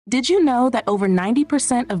Did you know that over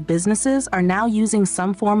 90% of businesses are now using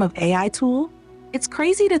some form of AI tool? It's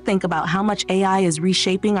crazy to think about how much AI is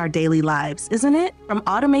reshaping our daily lives, isn't it? From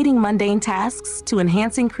automating mundane tasks to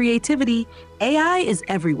enhancing creativity, AI is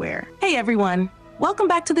everywhere. Hey everyone, welcome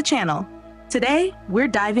back to the channel. Today, we're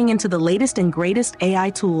diving into the latest and greatest AI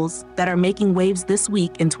tools that are making waves this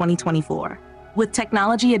week in 2024. With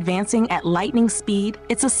technology advancing at lightning speed,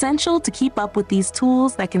 it's essential to keep up with these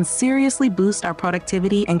tools that can seriously boost our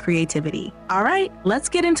productivity and creativity. All right, let's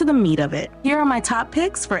get into the meat of it. Here are my top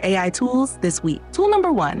picks for AI tools this week. Tool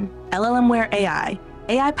number 1, LLMWare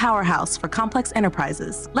AI Powerhouse for complex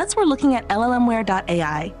enterprises. We're looking at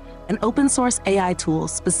LLMWare.ai, an open source AI tool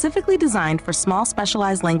specifically designed for small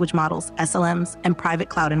specialized language models, SLMs, and private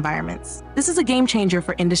cloud environments. This is a game changer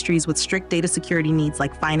for industries with strict data security needs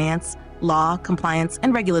like finance, law, compliance,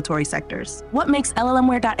 and regulatory sectors. What makes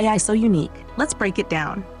LLMWare.ai so unique? Let's break it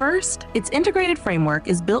down. First, its integrated framework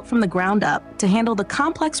is built from the ground up to handle the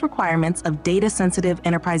complex requirements of data-sensitive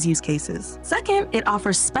enterprise use cases. Second, it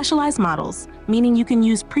offers specialized models, meaning you can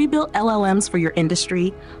use pre-built LLMs for your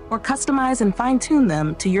industry or customize and fine-tune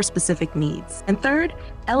them to your specific needs. And third,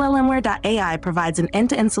 LLMWare.ai provides an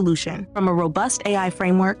end-to-end solution, from a robust AI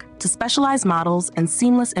framework to specialized models and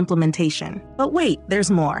seamless implementation. But wait,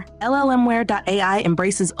 there's more. LLMWare.ai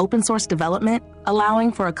embraces open source development,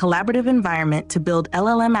 allowing for a collaborative environment to build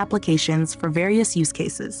LLM applications for various use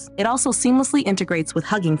cases. It also seamlessly integrates with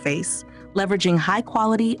Hugging Face, leveraging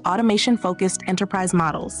high-quality, automation-focused enterprise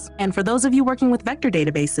models. And for those of you working with vector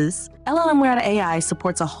databases, LLMWare.ai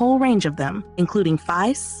supports a whole range of them, including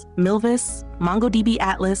FAISS, Milvus, MongoDB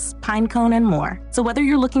Atlas, Pinecone, and more. So whether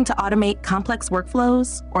you're looking to automate complex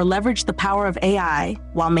workflows or leverage the power of AI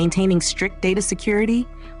while maintaining strict data security,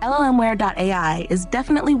 LLMWare.ai is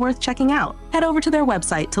definitely worth checking out. Head over to their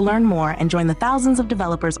website to learn more and join the thousands of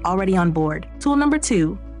developers already on board. Tool number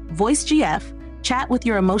 2, VoiceGF. Chat with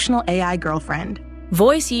your emotional AI girlfriend.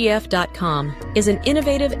 VoiceGF.com is an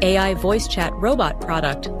innovative AI voice chat robot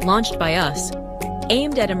product launched by us,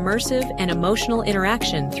 aimed at immersive and emotional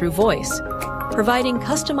interaction through voice, providing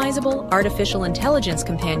customizable artificial intelligence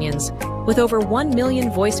companions with over 1 million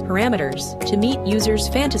voice parameters to meet users'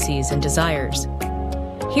 fantasies and desires.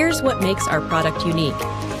 Here's what makes our product unique.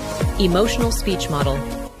 Emotional speech model.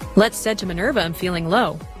 Let's said to Minerva, I'm feeling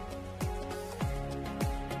low.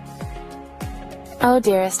 Oh,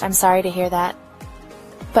 dearest, I'm sorry to hear that.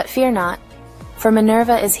 But fear not, for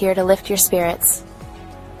Minerva is here to lift your spirits.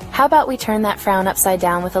 How about we turn that frown upside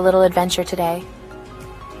down with a little adventure today?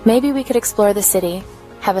 Maybe we could explore the city,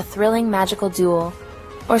 have a thrilling magical duel,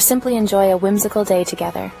 or simply enjoy a whimsical day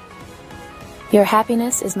together. Your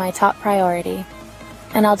happiness is my top priority,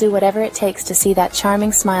 and I'll do whatever it takes to see that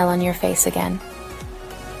charming smile on your face again.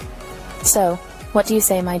 So, what do you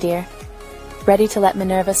say, my dear? Ready to let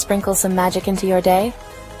Minerva sprinkle some magic into your day?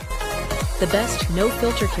 The best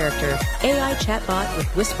no-filter character AI chatbot with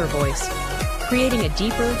whisper voice, creating a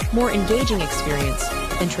deeper, more engaging experience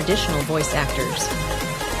than traditional voice actors.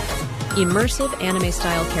 Immersive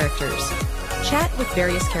anime-style characters. Chat with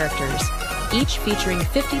various characters, each featuring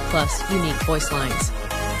 50+ unique voice lines.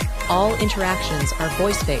 All interactions are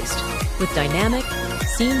voice-based, with dynamic,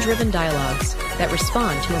 scene-driven dialogues that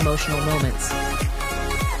respond to emotional moments.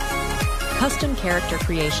 Custom character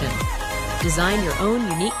creation. Design your own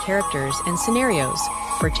unique characters and scenarios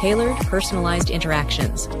for tailored, personalized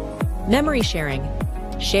interactions. Memory sharing.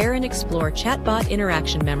 Share and explore chatbot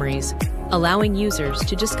interaction memories, allowing users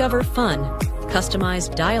to discover fun,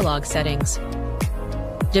 customized dialogue settings.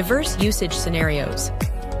 Diverse usage scenarios.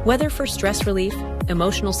 Whether for stress relief,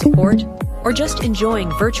 emotional support, or just enjoying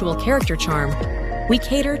virtual character charm, we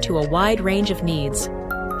cater to a wide range of needs.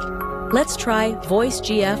 Let's try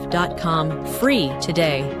VoiceGF.com free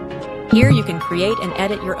today. Here you can create and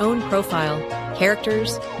edit your own profile,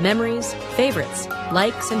 characters, memories, favorites,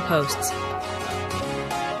 likes, and posts.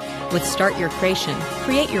 With Start Your Creation,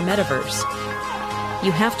 create your metaverse.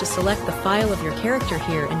 You have to select the file of your character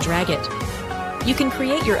here and drag it. You can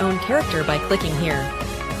create your own character by clicking here.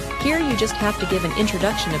 Here you just have to give an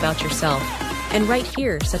introduction about yourself, and write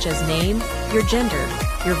here such as name, your gender,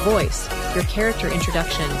 your voice, your character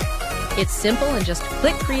introduction. It's simple and just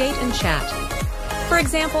click create and chat. For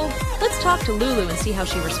example, let's talk to Lulu and see how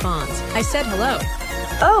she responds. I said hello.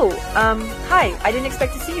 Oh, hi. I didn't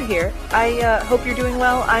expect to see you here. I hope you're doing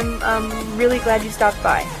well. I'm really glad you stopped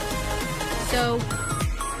by. So,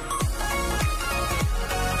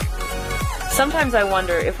 sometimes I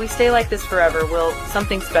wonder if we stay like this forever, will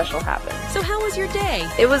something special happen? So how was your day?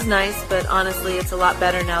 It was nice, but honestly, it's a lot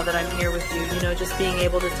better now that I'm here with you. You know, just being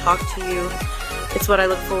able to talk to you, It's what I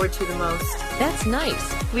look forward to the most. That's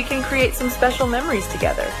nice. We can create some special memories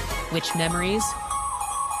together. Which memories?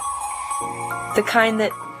 The kind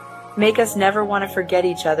that make us never want to forget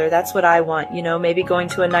each other. That's what I want, maybe going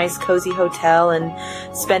to a nice cozy hotel and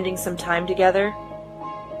spending some time together.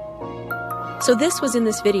 So this was in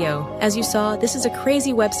this video. As you saw, this is a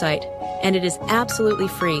crazy website, and it is absolutely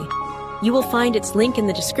free. You will find its link in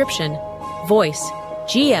the description, VoiceGF.com.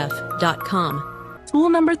 Tool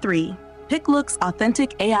number 3, PicLooks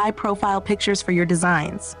authentic AI profile pictures for your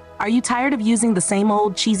designs. Are you tired of using the same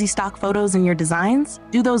old cheesy stock photos in your designs?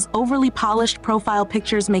 Do those overly polished profile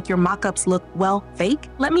pictures make your mockups look, well, fake?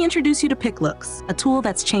 Let me introduce you to PicLooks, a tool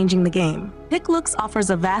that's changing the game. PicLooks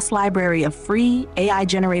offers a vast library of free,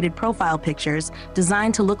 AI-generated profile pictures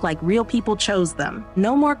designed to look like real people chose them.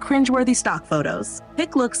 No more cringeworthy stock photos.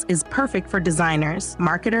 PicLooks is perfect for designers,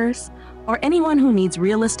 marketers, or anyone who needs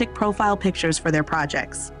realistic profile pictures for their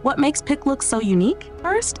projects. What makes PicLooks so unique?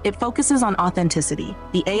 First, it focuses on authenticity.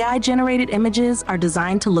 The AI-generated images are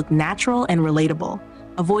designed to look natural and relatable,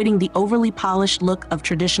 avoiding the overly polished look of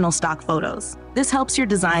traditional stock photos. This helps your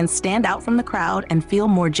designs stand out from the crowd and feel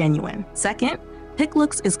more genuine. Second,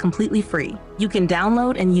 PicLooks is completely free. You can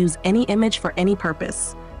download and use any image for any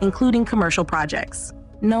purpose, including commercial projects.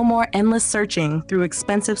 No more endless searching through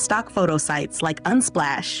expensive stock photo sites like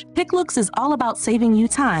Unsplash. PicLooks is all about saving you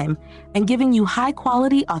time and giving you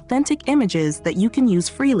high-quality, authentic images that you can use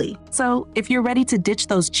freely. So, if you're ready to ditch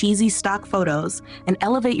those cheesy stock photos and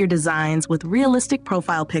elevate your designs with realistic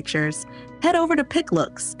profile pictures, head over to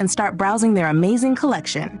PicLooks and start browsing their amazing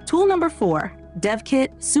collection. Tool number 4,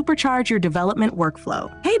 DevKit, supercharge your development workflow.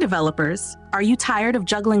 Hey developers, are you tired of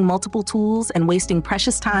juggling multiple tools and wasting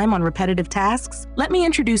precious time on repetitive tasks? Let me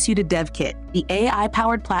introduce you to DevKit, the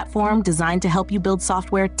AI-powered platform designed to help you build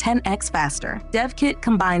software 10x faster. DevKit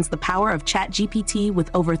combines the power of ChatGPT with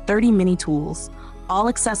over 30 mini tools, all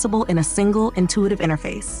accessible in a single, intuitive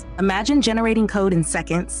interface. Imagine generating code in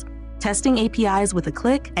seconds, testing APIs with a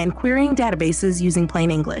click, and querying databases using plain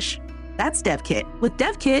English. That's DevKit. With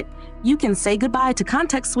DevKit, you can say goodbye to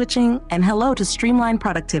context switching and hello to streamlined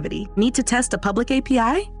productivity. Need to test a public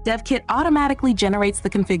API? DevKit automatically generates the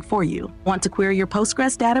config for you. Want to query your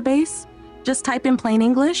Postgres database? Just type in plain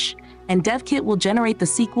English, and DevKit will generate the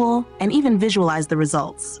SQL and even visualize the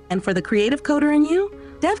results. And for the creative coder in you,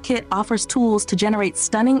 DevKit offers tools to generate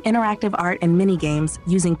stunning interactive art and mini-games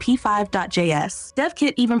using p5.js.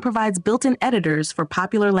 DevKit even provides built-in editors for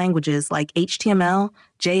popular languages like HTML,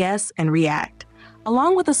 JS, and React,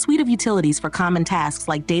 along with a suite of utilities for common tasks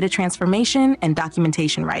like data transformation and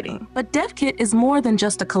documentation writing. But DevKit is more than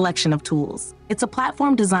just a collection of tools. It's a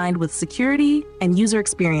platform designed with security and user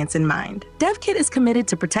experience in mind. DevKit is committed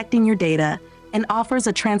to protecting your data and offers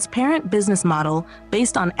a transparent business model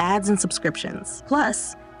based on ads and subscriptions.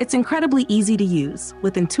 Plus, it's incredibly easy to use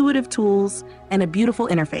with intuitive tools and a beautiful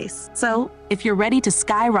interface. So, if you're ready to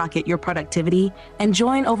skyrocket your productivity and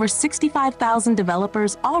join over 65,000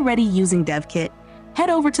 developers already using DevKit, head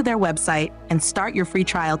over to their website and start your free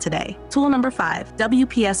trial today. Tool number 5,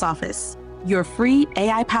 WPS Office, your free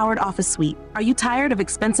AI-powered office suite. Are you tired of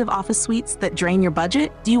expensive office suites that drain your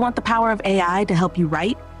budget? Do you want the power of AI to help you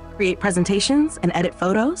write, create presentations, and edit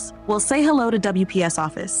photos? Well, say hello to WPS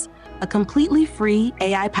Office, a completely free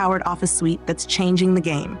AI-powered office suite that's changing the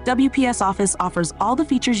game. WPS Office offers all the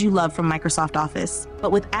features you love from Microsoft Office,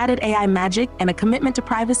 but with added AI magic and a commitment to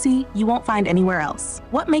privacy you won't find anywhere else.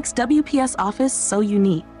 What makes WPS Office so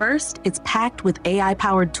unique? First, it's packed with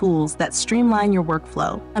AI-powered tools that streamline your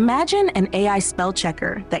workflow. Imagine an AI spell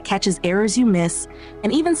checker that catches errors you miss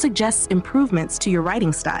and even suggests improvements to your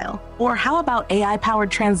writing style. Or how about AI-powered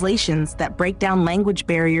translations that break down language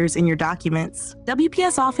barriers in your documents?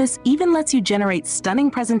 WPS Office even lets you generate stunning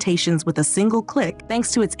presentations with a single click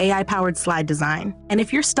thanks to its AI-powered slide design. And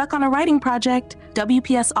if you're stuck on a writing project,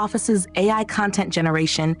 WPS Office's AI content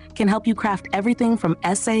generation can help you craft everything from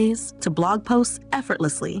essays to blog posts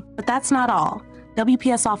effortlessly. But that's not all.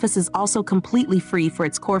 WPS Office is also completely free for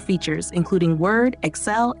its core features, including Word,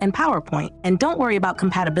 Excel, and PowerPoint. And don't worry about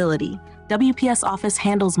compatibility. WPS Office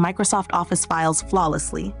handles Microsoft Office files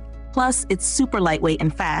flawlessly. Plus, it's super lightweight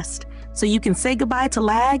and fast, so you can say goodbye to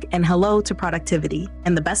lag and hello to productivity.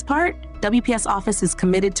 And the best part? WPS Office is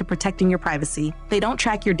committed to protecting your privacy. They don't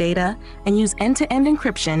track your data and use end-to-end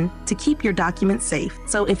encryption to keep your documents safe.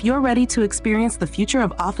 So if you're ready to experience the future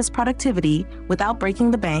of office productivity without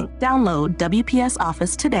breaking the bank, download WPS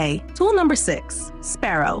Office today. Tool number 6,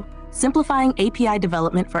 Sparrow, simplifying API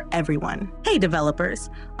development for everyone. Hey developers,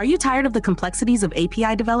 are you tired of the complexities of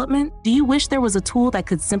API development? Do you wish there was a tool that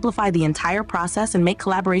could simplify the entire process and make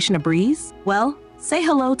collaboration a breeze? Well, Say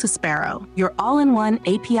hello to Sparrow, your all-in-one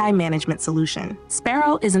API management solution.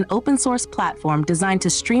 Sparrow is an open-source platform designed to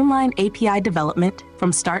streamline API development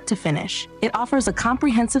from start to finish. It offers a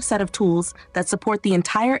comprehensive set of tools that support the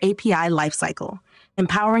entire API lifecycle,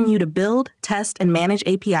 empowering you to build, test, and manage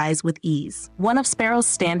APIs with ease. One of Sparrow's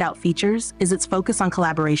standout features is its focus on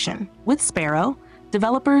collaboration. With Sparrow,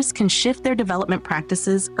 developers can shift their development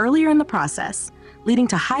practices earlier in the process, leading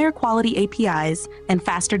to higher quality APIs and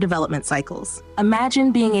faster development cycles.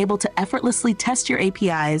 Imagine being able to effortlessly test your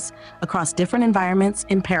APIs across different environments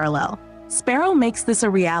in parallel. Sparrow makes this a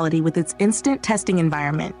reality with its instant testing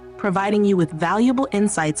environment, providing you with valuable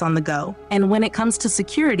insights on the go. And when it comes to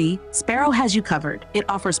security, Sparrow has you covered. It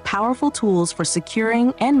offers powerful tools for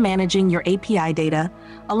securing and managing your API data,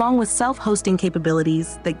 along with self-hosting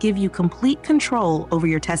capabilities that give you complete control over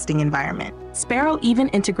your testing environment. Sparrow even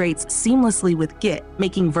integrates seamlessly with Git,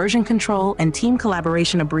 making version control and team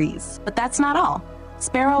collaboration a breeze. But that's not all.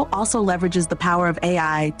 Sparrow also leverages the power of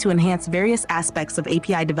AI to enhance various aspects of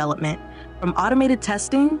API development, from automated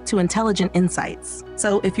testing to intelligent insights.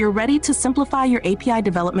 So if you're ready to simplify your API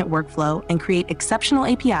development workflow and create exceptional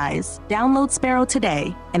APIs, download Sparrow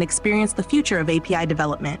today and experience the future of API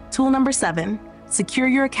development. Tool number 7, secure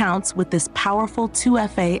your accounts with this powerful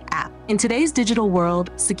 2FA app. In today's digital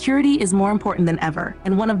world, security is more important than ever,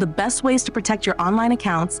 and one of the best ways to protect your online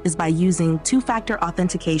accounts is by using two-factor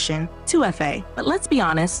authentication, 2FA. But let's be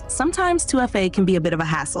honest, sometimes 2FA can be a bit of a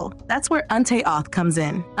hassle. That's where Ente Auth comes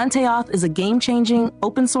in. Ente Auth is a game-changing,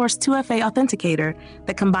 open-source 2FA authenticator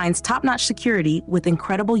that combines top-notch security with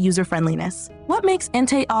incredible user-friendliness. What makes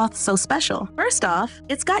Ente Auth so special? First off,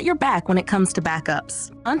 it's got your back when it comes to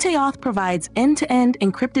backups. Ente Auth provides end-to-end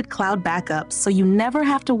encrypted cloud backups, so you never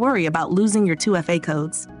have to worry about losing your 2FA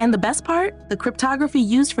codes. And the best part? The cryptography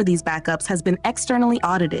used for these backups has been externally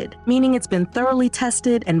audited, meaning it's been thoroughly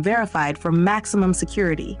tested and verified for maximum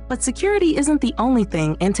security. But security isn't the only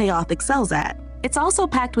thing Ente Auth excels at. It's also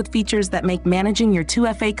packed with features that make managing your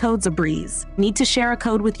 2FA codes a breeze. Need to share a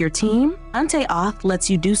code with your team? Ente Auth lets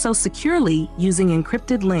you do so securely using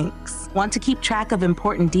encrypted links. Want to keep track of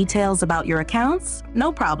important details about your accounts?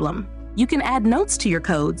 No problem. You can add notes to your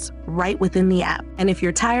codes right within the app. And if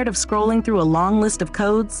you're tired of scrolling through a long list of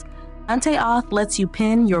codes, Ente Auth lets you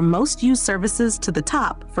pin your most used services to the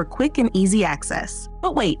top for quick and easy access.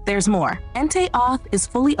 But wait, there's more. Ente Auth is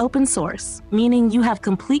fully open source, meaning you have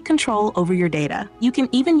complete control over your data. You can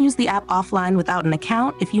even use the app offline without an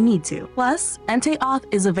account if you need to. Plus, Ente Auth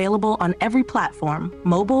is available on every platform,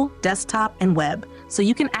 mobile, desktop, and web, so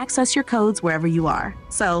you can access your codes wherever you are.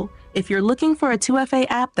 So, if you're looking for a 2FA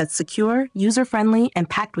app that's secure, user-friendly, and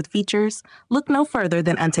packed with features, look no further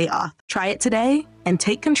than Ente Auth. Try it today and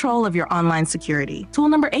take control of your online security. Tool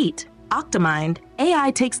number 8, Octomind.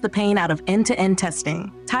 AI takes the pain out of end-to-end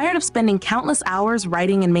testing. Tired of spending countless hours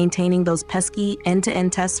writing and maintaining those pesky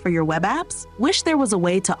end-to-end tests for your web apps? Wish there was a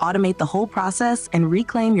way to automate the whole process and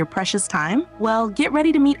reclaim your precious time? Well, get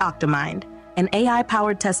ready to meet Octomind, an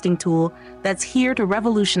AI-powered testing tool that's here to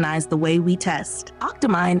revolutionize the way we test.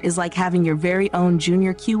 Octomind is like having your very own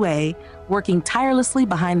junior QA working tirelessly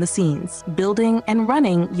behind the scenes, building and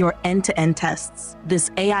running your end-to-end tests.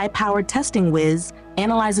 This AI-powered testing whiz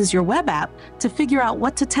analyzes your web app to figure out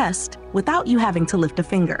what to test without you having to lift a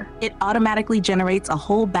finger. It automatically generates a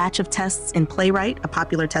whole batch of tests in Playwright, a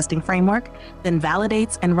popular testing framework, then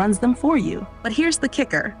validates and runs them for you. But here's the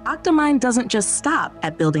kicker. Octomind doesn't just stop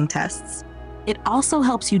at building tests. It also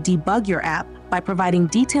helps you debug your app by providing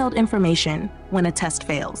detailed information when a test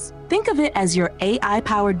fails. Think of it as your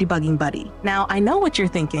AI-powered debugging buddy. Now, I know what you're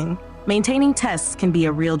thinking. Maintaining tests can be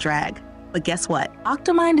a real drag. But guess what?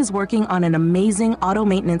 Octomind is working on an amazing auto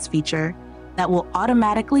maintenance feature that will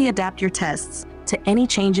automatically adapt your tests to any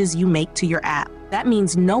changes you make to your app. That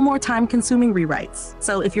means no more time-consuming rewrites.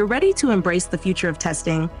 So if you're ready to embrace the future of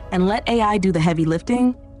testing and let AI do the heavy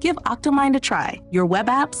lifting, give Octomind a try. Your web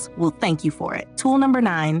apps will thank you for it. Tool number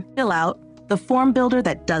 9, Fillout, the form builder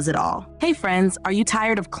that does it all. Hey friends, are you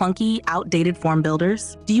tired of clunky, outdated form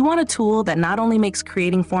builders? Do you want a tool that not only makes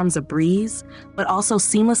creating forms a breeze, but also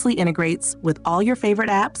seamlessly integrates with all your favorite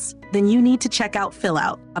apps? Then you need to check out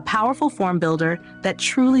Fillout, a powerful form builder that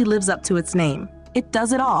truly lives up to its name. It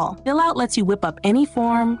does it all. Fillout lets you whip up any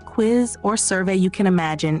form, quiz, or survey you can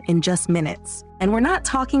imagine in just minutes. And we're not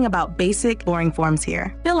talking about basic, boring forms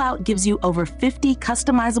here. Fillout gives you over 50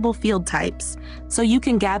 customizable field types, so you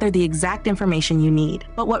can gather the exact information you need.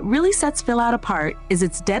 But what really sets Fillout apart is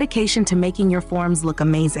its dedication to making your forms look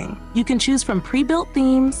amazing. You can choose from pre-built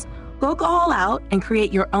themes, go all out and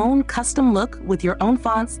create your own custom look with your own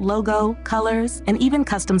fonts, logo, colors, and even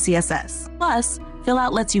custom CSS. Plus,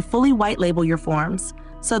 Fillout lets you fully white label your forms,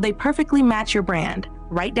 so they perfectly match your brand,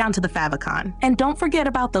 right down to the favicon. And don't forget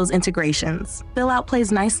about those integrations. Fillout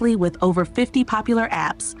plays nicely with over 50 popular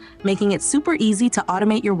apps, making it super easy to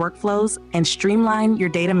automate your workflows and streamline your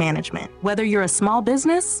data management. Whether you're a small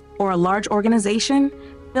business or a large organization,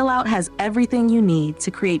 Fillout has everything you need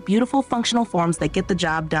to create beautiful functional forms that get the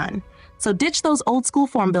job done. So ditch those old school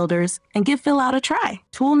form builders and give Fillout a try.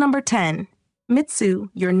 Tool number 10, Mitzu,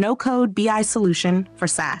 your no-code BI solution for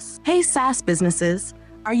SaaS. Hey SaaS businesses,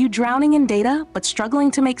 are you drowning in data but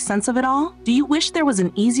struggling to make sense of it all? Do you wish there was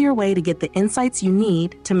an easier way to get the insights you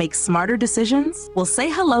need to make smarter decisions? Well,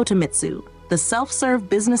 say hello to Mitzu, the self-serve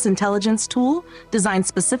business intelligence tool designed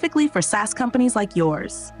specifically for SaaS companies like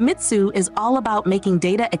yours. Mitzu is all about making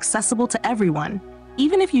data accessible to everyone,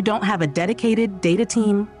 even if you don't have a dedicated data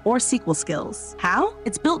team or SQL skills. How?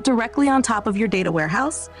 It's built directly on top of your data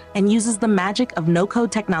warehouse and uses the magic of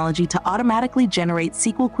no-code technology to automatically generate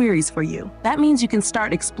SQL queries for you. That means you can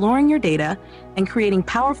start exploring your data and creating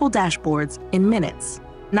powerful dashboards in minutes,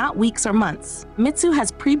 not weeks or months. Mitzu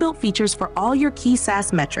has pre-built features for all your key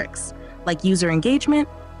SaaS metrics, like user engagement,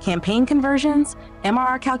 campaign conversions,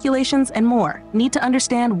 MRR calculations, and more. Need to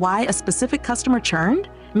understand why a specific customer churned?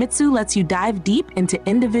 Mitzu lets you dive deep into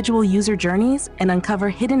individual user journeys and uncover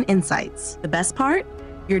hidden insights. The best part?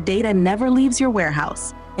 Your data never leaves your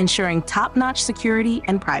warehouse, ensuring top-notch security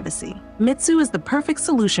and privacy. Mitzu is the perfect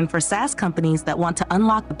solution for SaaS companies that want to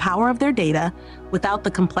unlock the power of their data without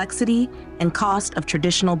the complexity and cost of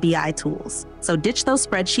traditional BI tools. So ditch those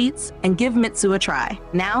spreadsheets and give Mitzu a try.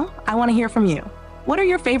 Now, I want to hear from you. What are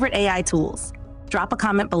your favorite AI tools? Drop a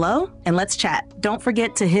comment below and let's chat. Don't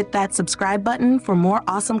forget to hit that subscribe button for more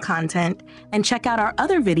awesome content and check out our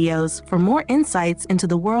other videos for more insights into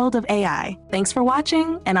the world of AI. Thanks for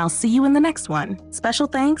watching, and I'll see you in the next one. Special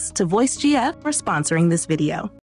thanks to VoiceGF for sponsoring this video.